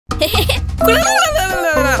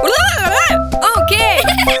Okay,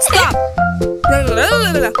 stop.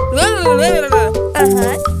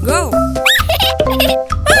 Go.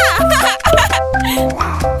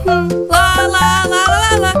 La la la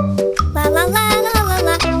la la. La la la la la la.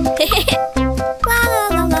 La la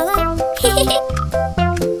la la la.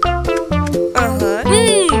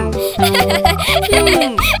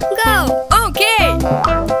 Go. Okay.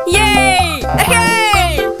 Yay!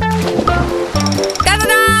 Hey!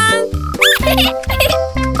 Ta-da-da!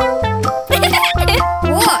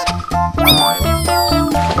 Whoa.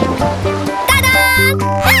 Ta-da!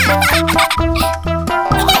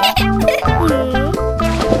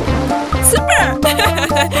 Super!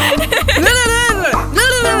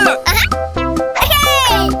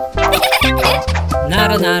 Hey!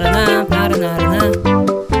 Nara nara na, nara nara na.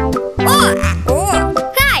 Oh. Oh.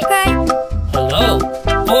 Hi. Hi. Hello.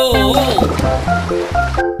 Oh, oh.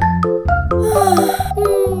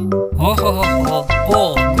 Oh, oh, oh, oh,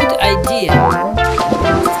 oh, good idea.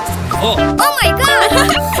 Oh. Oh my God.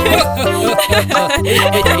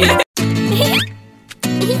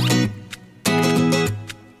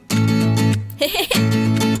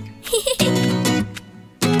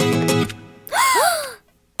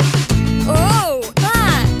 Oh!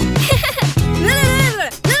 Ah.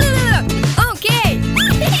 Okay!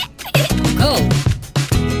 Go.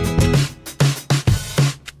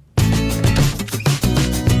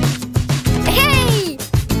 Hey.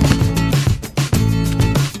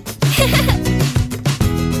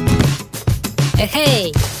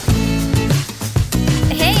 Hey.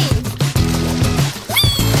 Hey.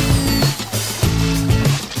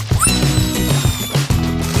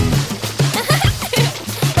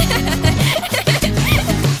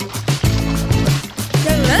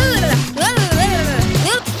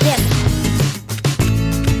 Yes.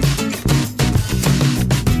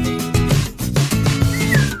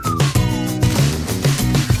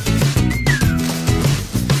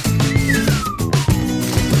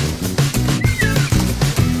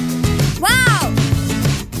 Wow.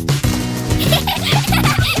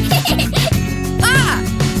 Ah!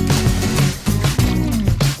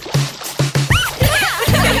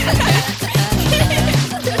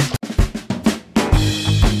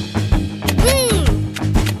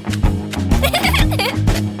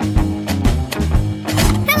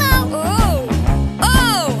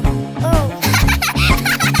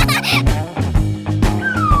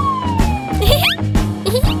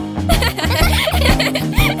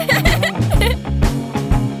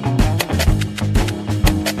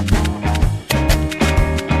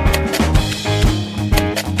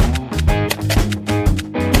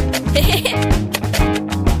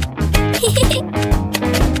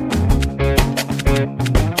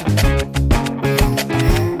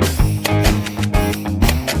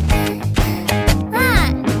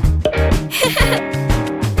 Hello.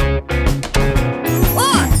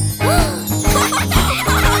 Oh! Oh!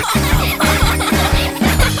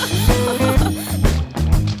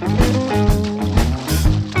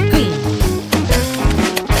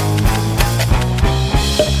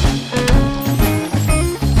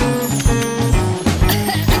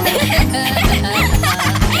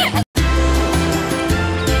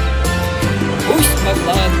 Push my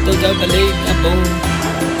blood to the belly bone.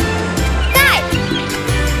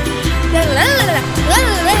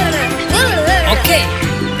 Okay.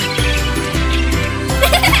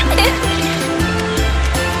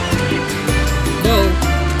 Go.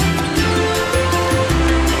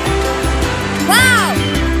 Wow.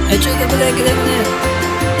 Ayo kita boleh kita punya.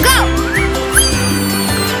 Go.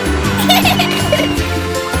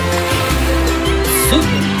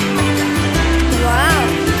 Super. Wow.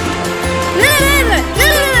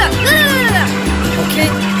 Okay.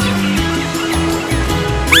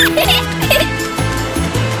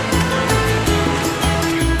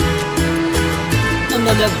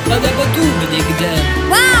 Ada batu gede gede.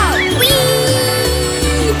 Wow.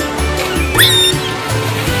 Whee.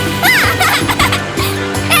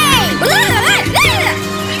 Hey.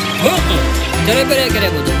 Oh. Kare kare kare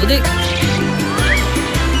bodo bodo.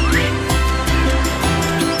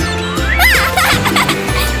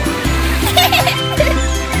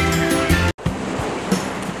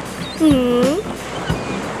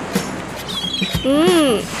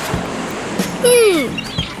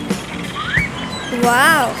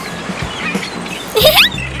 Wow.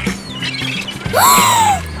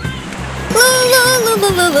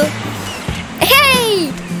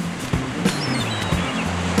 Hey.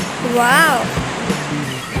 Wow.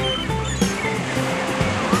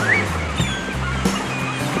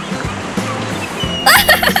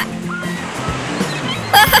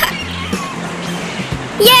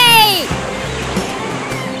 Yay.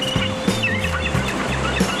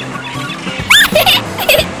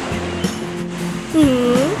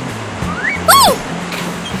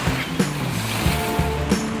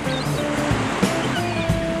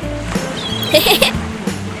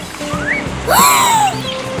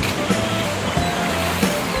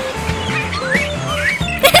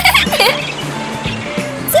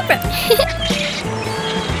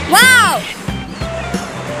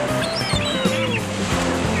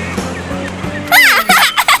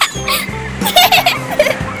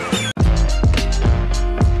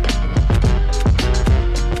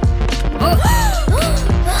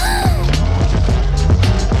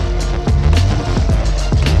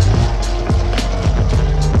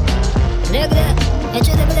 Nereye gidelim?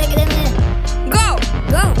 Geçelim buraya gidelim mi? Go!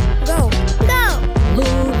 Go! Go! Go! Lu lu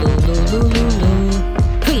lu lu lu lu.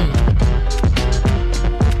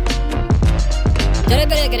 Nereye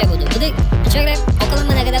buraya gidelim budu budu? Geçelim. Okulun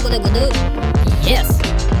mu ne kadar budu budu? Yes.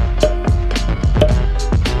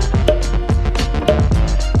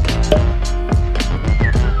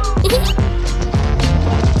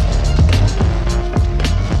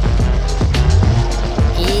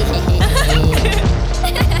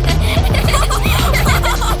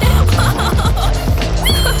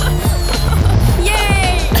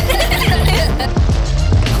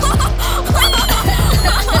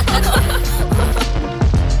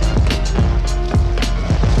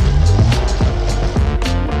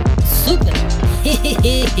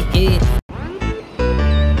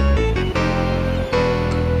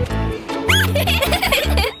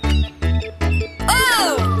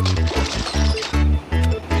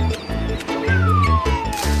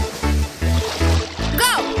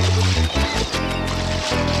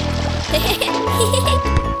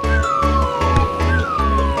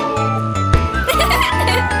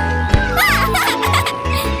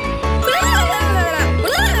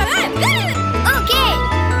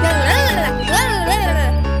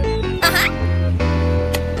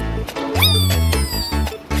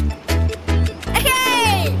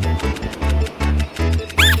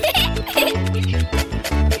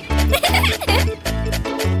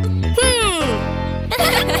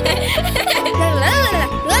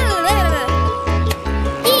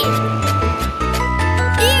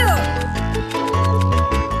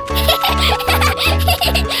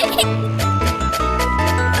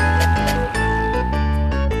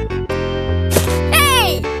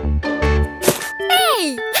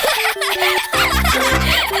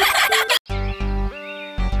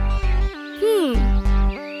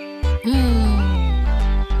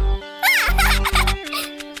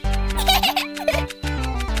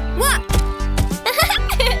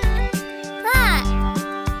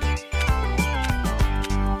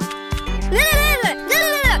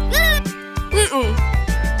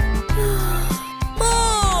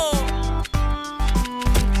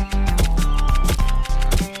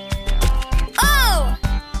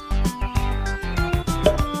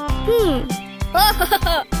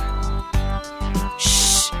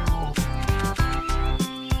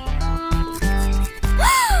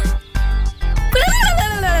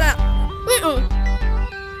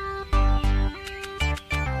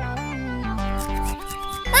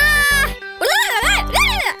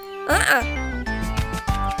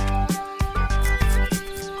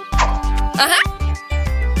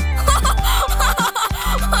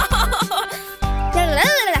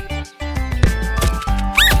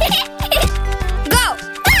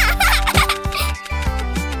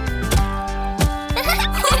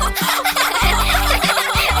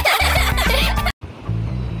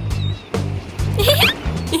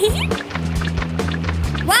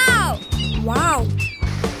 Wow! Wow!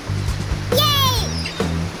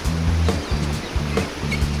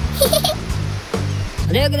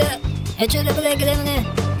 Nereye gidelim? Geçelim buraya gidelim mi?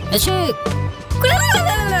 Geçelim.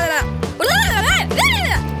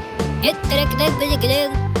 Git direkt gidelim buraya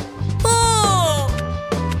gidelim.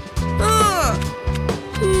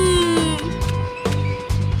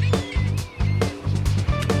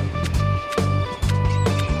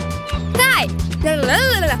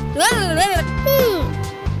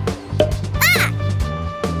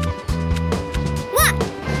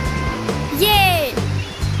 Yay!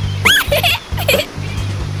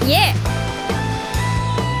 Yeah!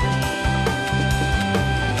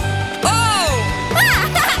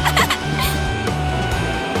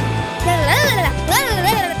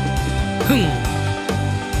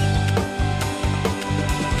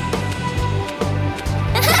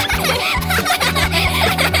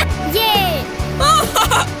 Yay!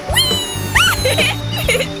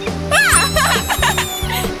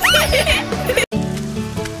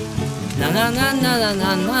 Na na na na na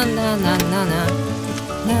na na na na na na.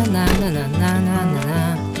 Na na na na na na na na.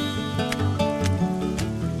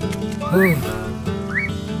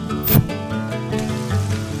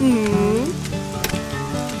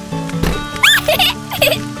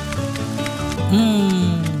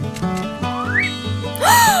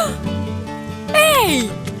 Hey!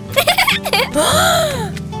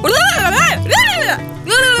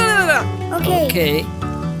 Okay. Okay.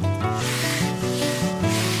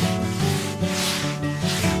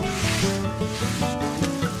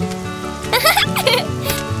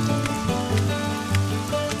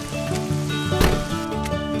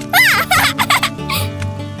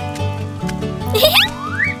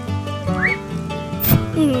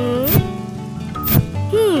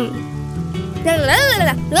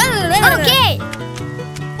 Okay.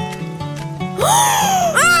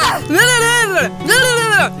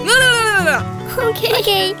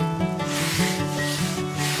 Okay.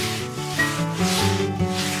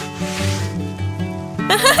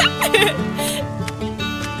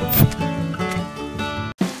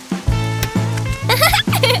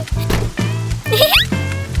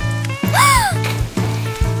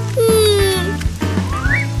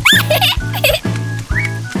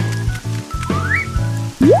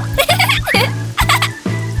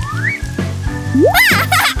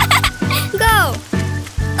 Go.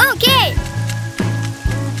 Okay.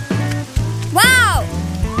 Wow.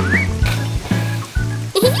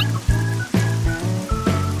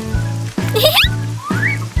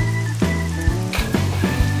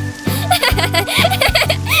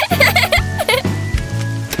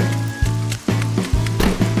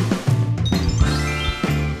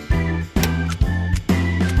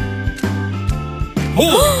 Oh!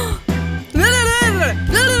 Oh! Oh.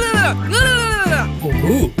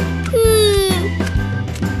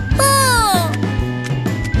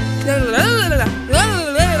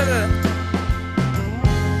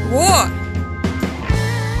 Whoa!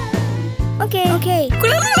 Okay. Okay.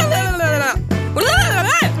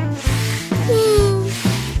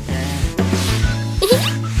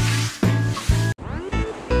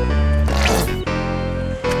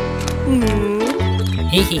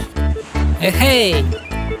 Hee hee. Hey hey.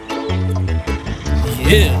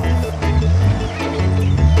 Yeah.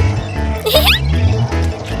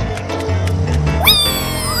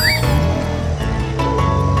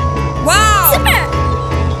 Wow. Super.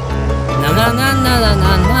 Na na na na na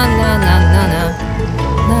na na na na na na.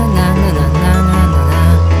 Na na na na na na na na.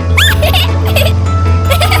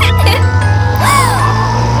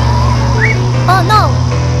 Oh no.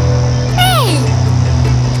 Hey.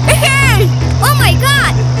 Hey. Oh my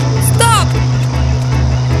God. Stop.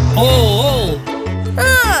 Oh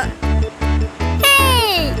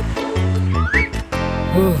Hey.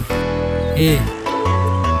 oh. Oh. Hey.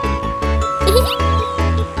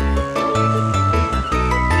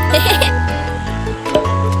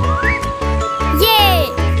 Yay.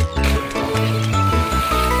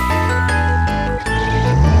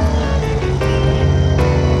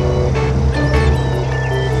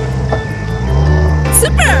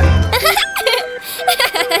 Super.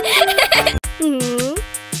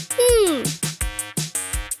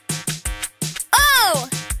 Oh.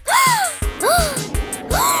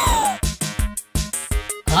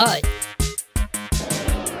 Hi.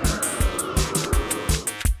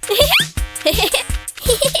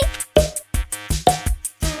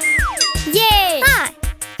 Yay. Hi.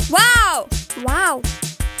 Wow. Wow.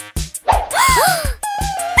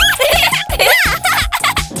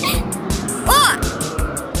 Oh.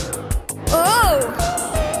 Oh.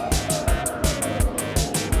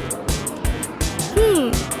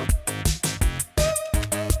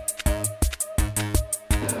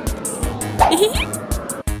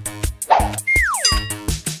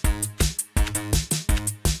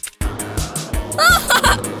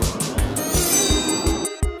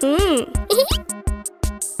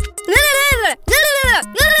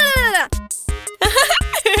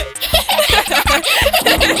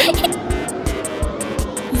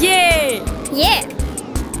 Yay. Yeah.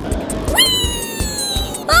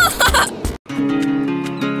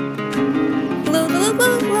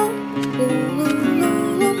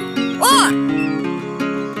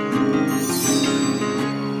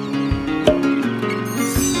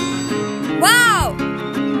 Wow.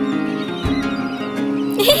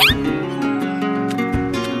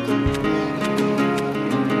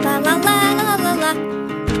 La la la la la la.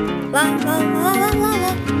 La la la la la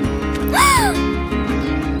la.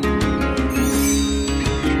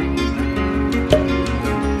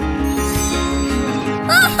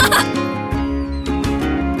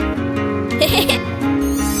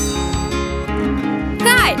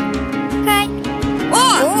 Hi. Hi.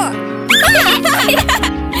 Oh.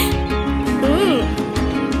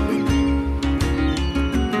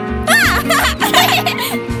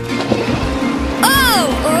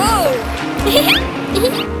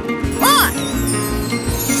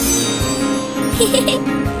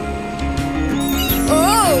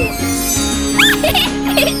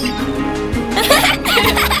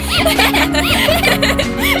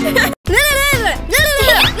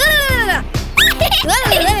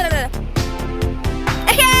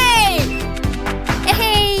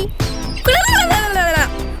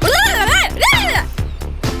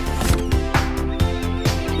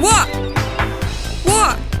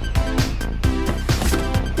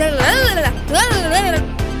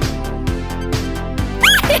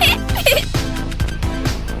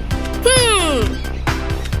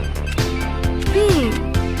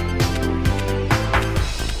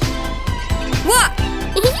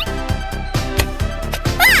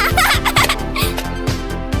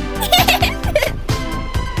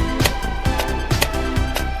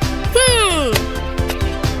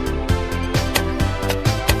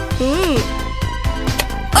 Oh!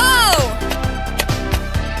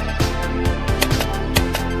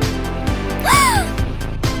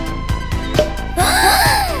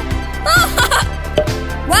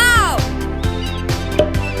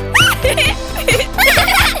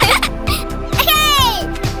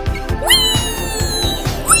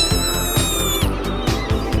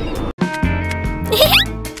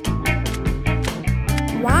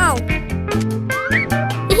 Wow! Wow!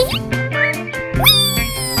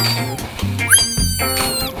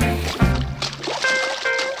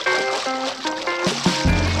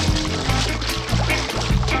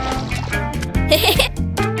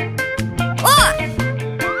 Oh!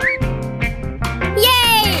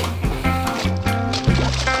 Yay!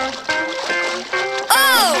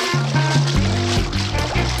 Oh!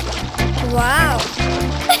 Wow!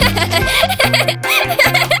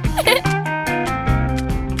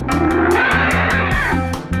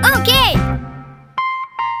 Okay!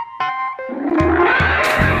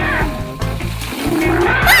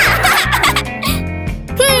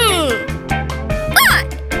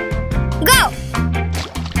 Go!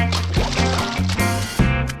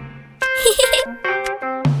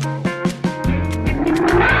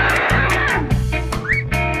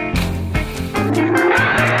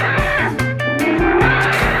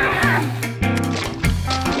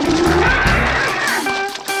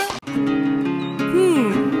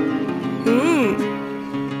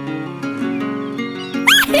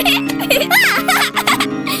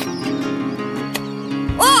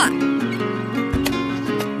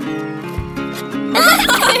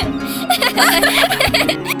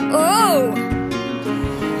 Oh!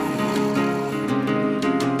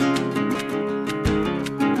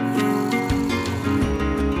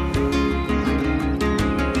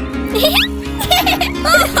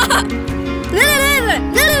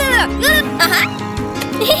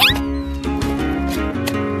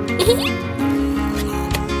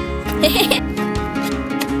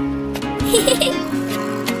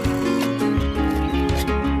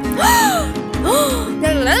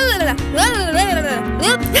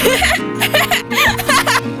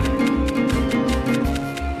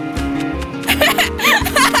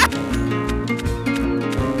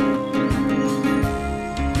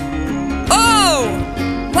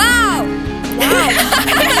 Oh! Wow!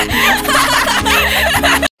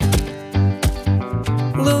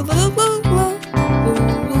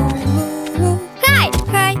 Hi!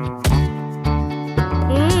 Hi!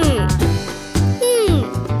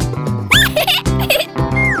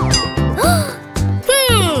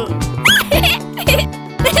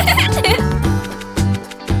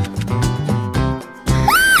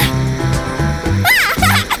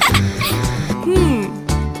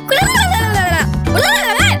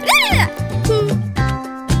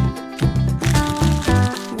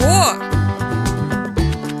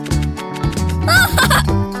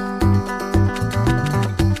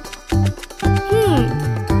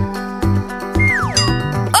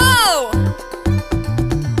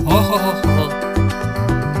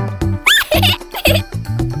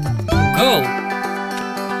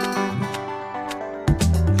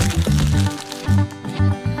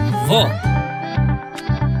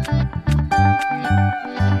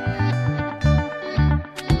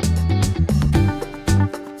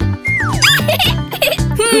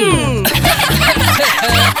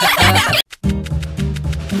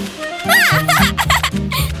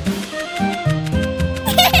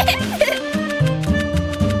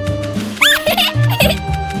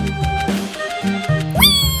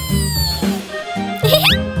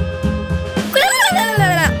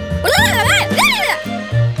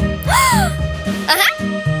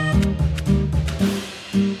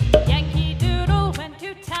 Yankee Doodle went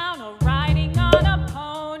to town riding on a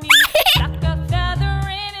pony. Stuck a feather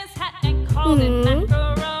in his hat and called it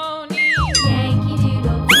macaroni. Yankee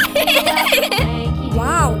Doodle, Yankee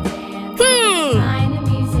Wow. Doodle, find the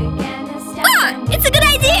music and the step and It's a good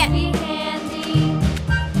idea. be handy.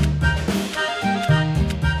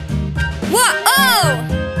 What? Oh!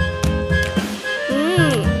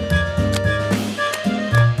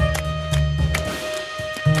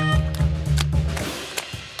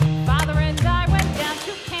 Father and I went down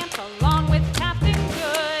to camp along with Captain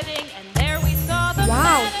Gooding, and there we saw the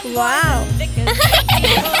Wow, man and wow. boy thick as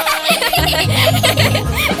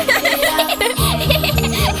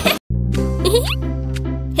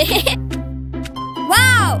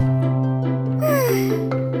Wow!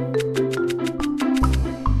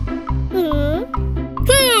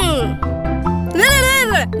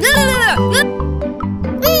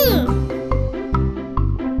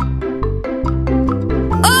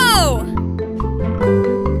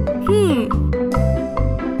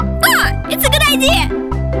 Oh! It's a good idea!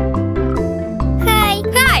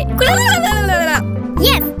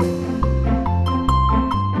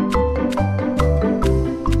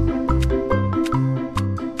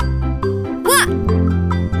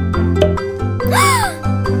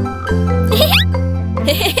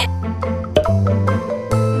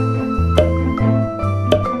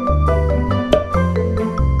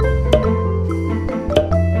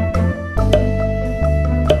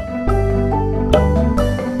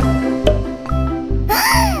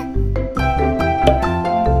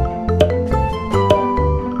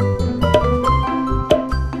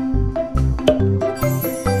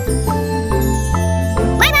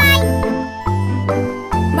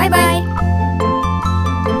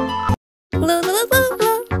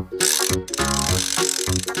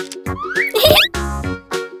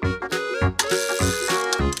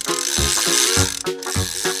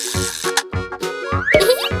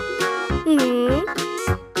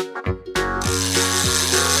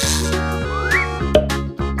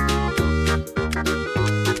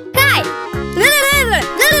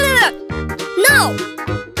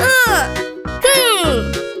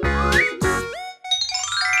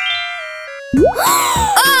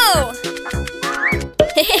 Oh!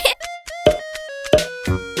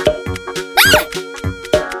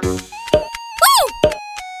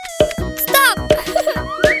 Stop!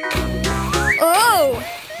 Oh!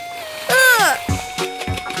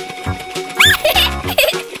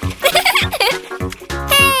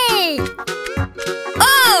 Hey!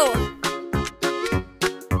 Oh!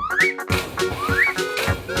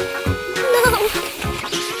 No!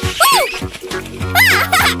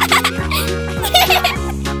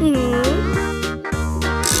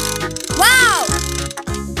 Wow!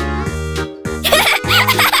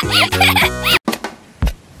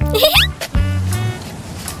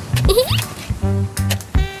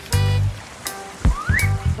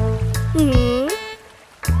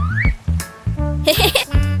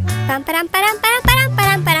 Pam param param param param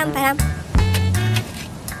param param param.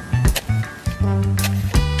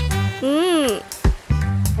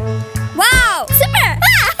 Wow! Super!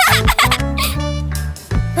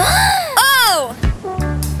 Oh! Oh!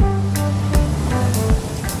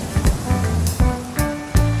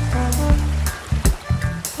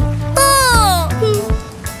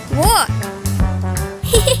 What?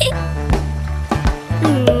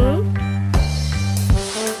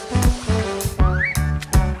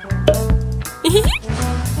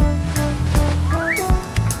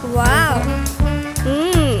 Wow.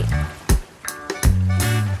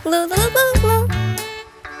 Glue, glue, glue, glue.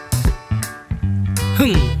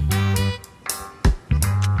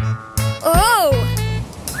 Oh.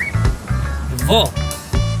 Vo.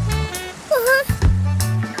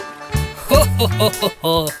 Ho ho ho ho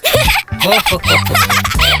ho. Ho ho ho ho.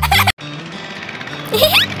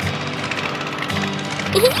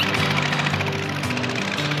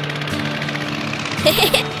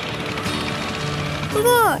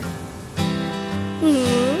 What?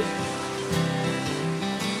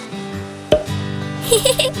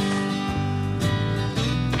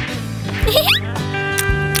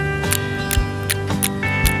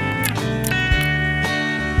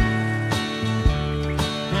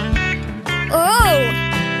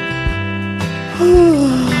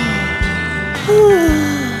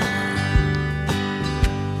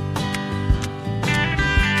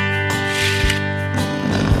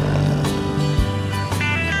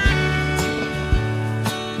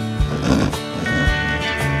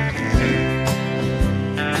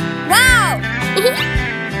 Wow!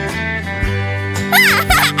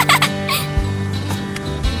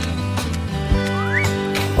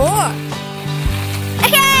 Oh!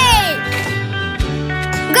 Okay!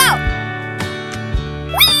 Go!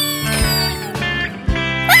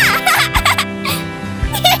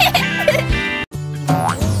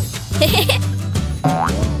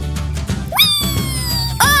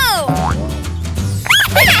 Oh!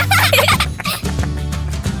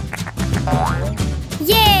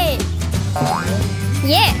 Yay!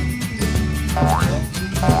 Yeah!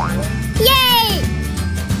 Yay!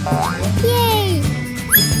 Yay!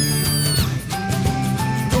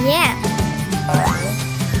 Yeah!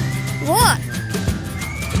 What?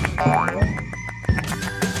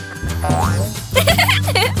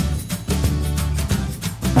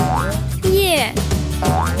 Yeah!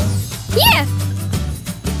 Yeah!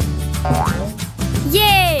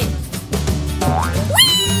 Yay!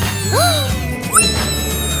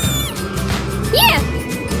 Yeah!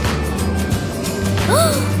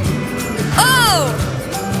 Oh!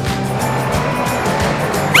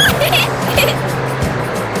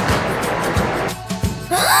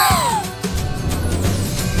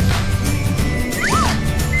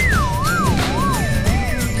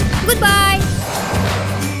 Goodbye!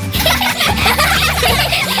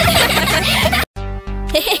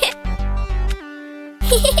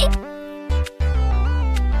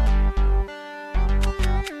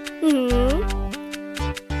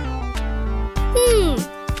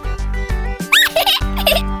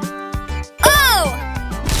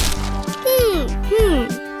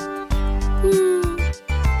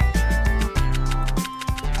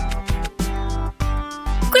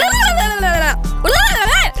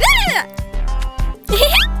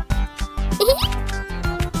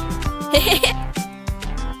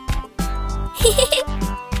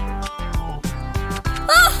 Oh!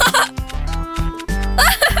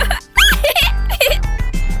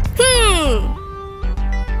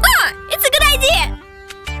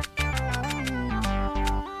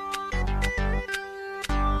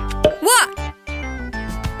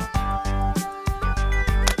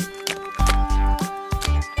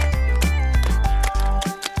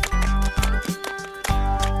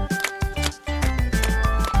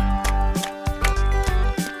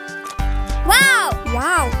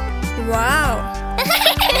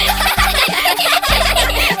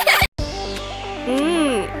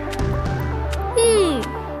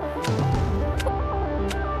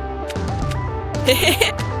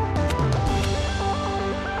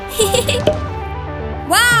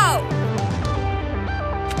 Wow!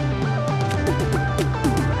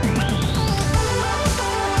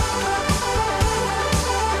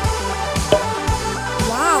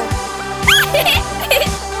 Wow!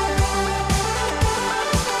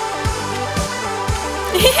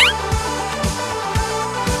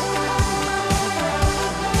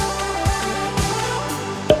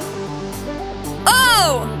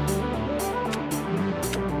 Oh!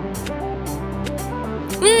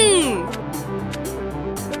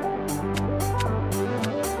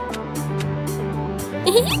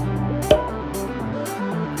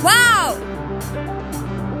 Wow!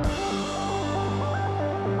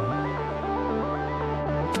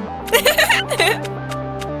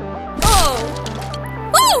 Oh!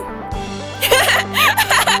 Woo!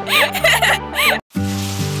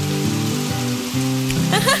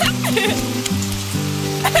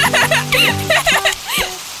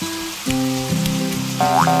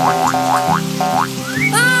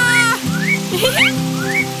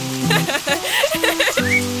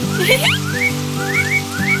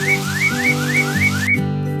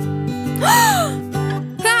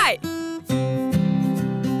 Hi!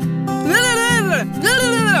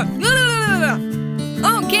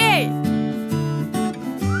 Okay!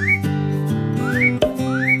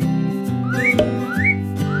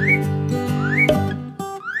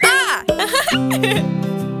 Ah!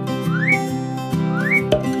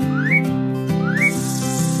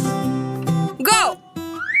 Go!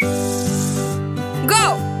 Go!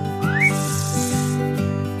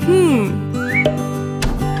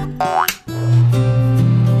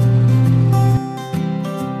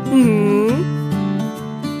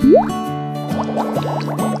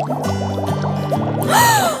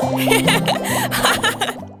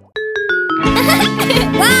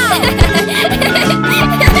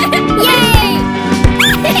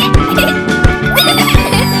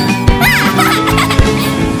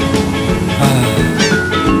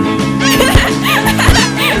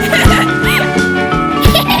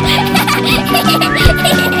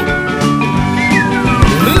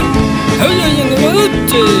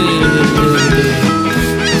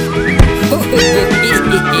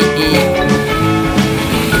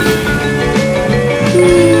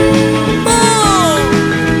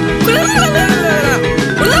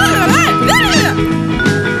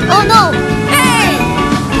 Oh no! Hey!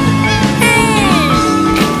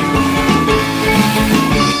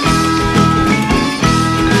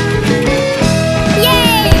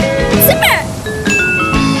 Yay! Super!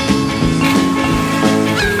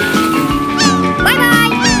 Bye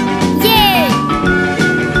bye! Yay!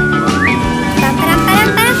 Pam param param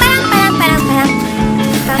param param param param param.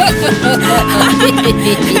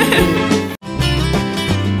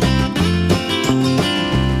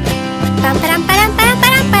 Pam param param param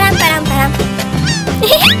param param param param.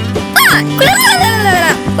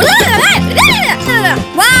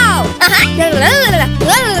 Wow!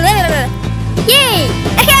 Yay!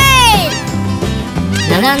 Hey!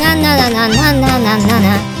 Na na na na na na na na na na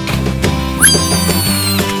na.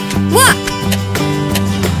 What?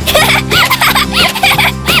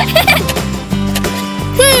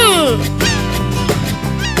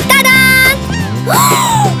 Ta-da!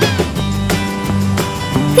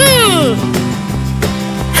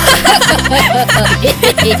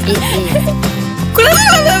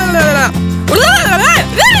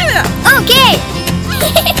 Okay!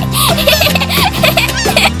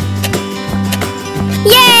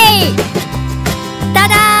 Yay!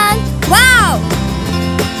 Ta-da! Wow!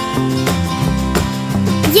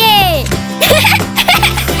 Yay!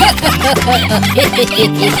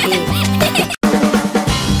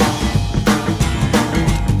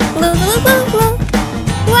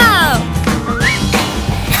 Wow!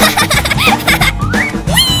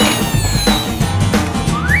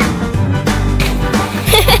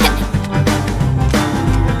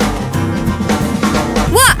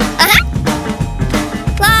 What?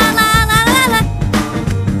 La la la la la.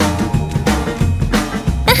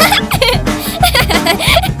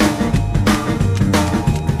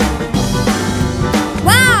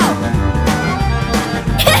 Wow!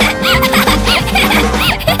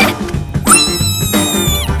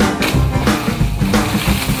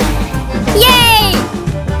 Yay!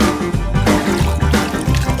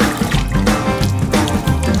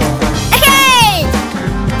 Hey!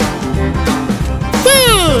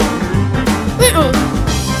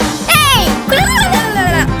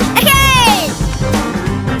 Hey!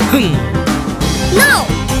 Hey! No!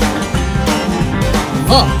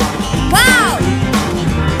 Oh! Wow!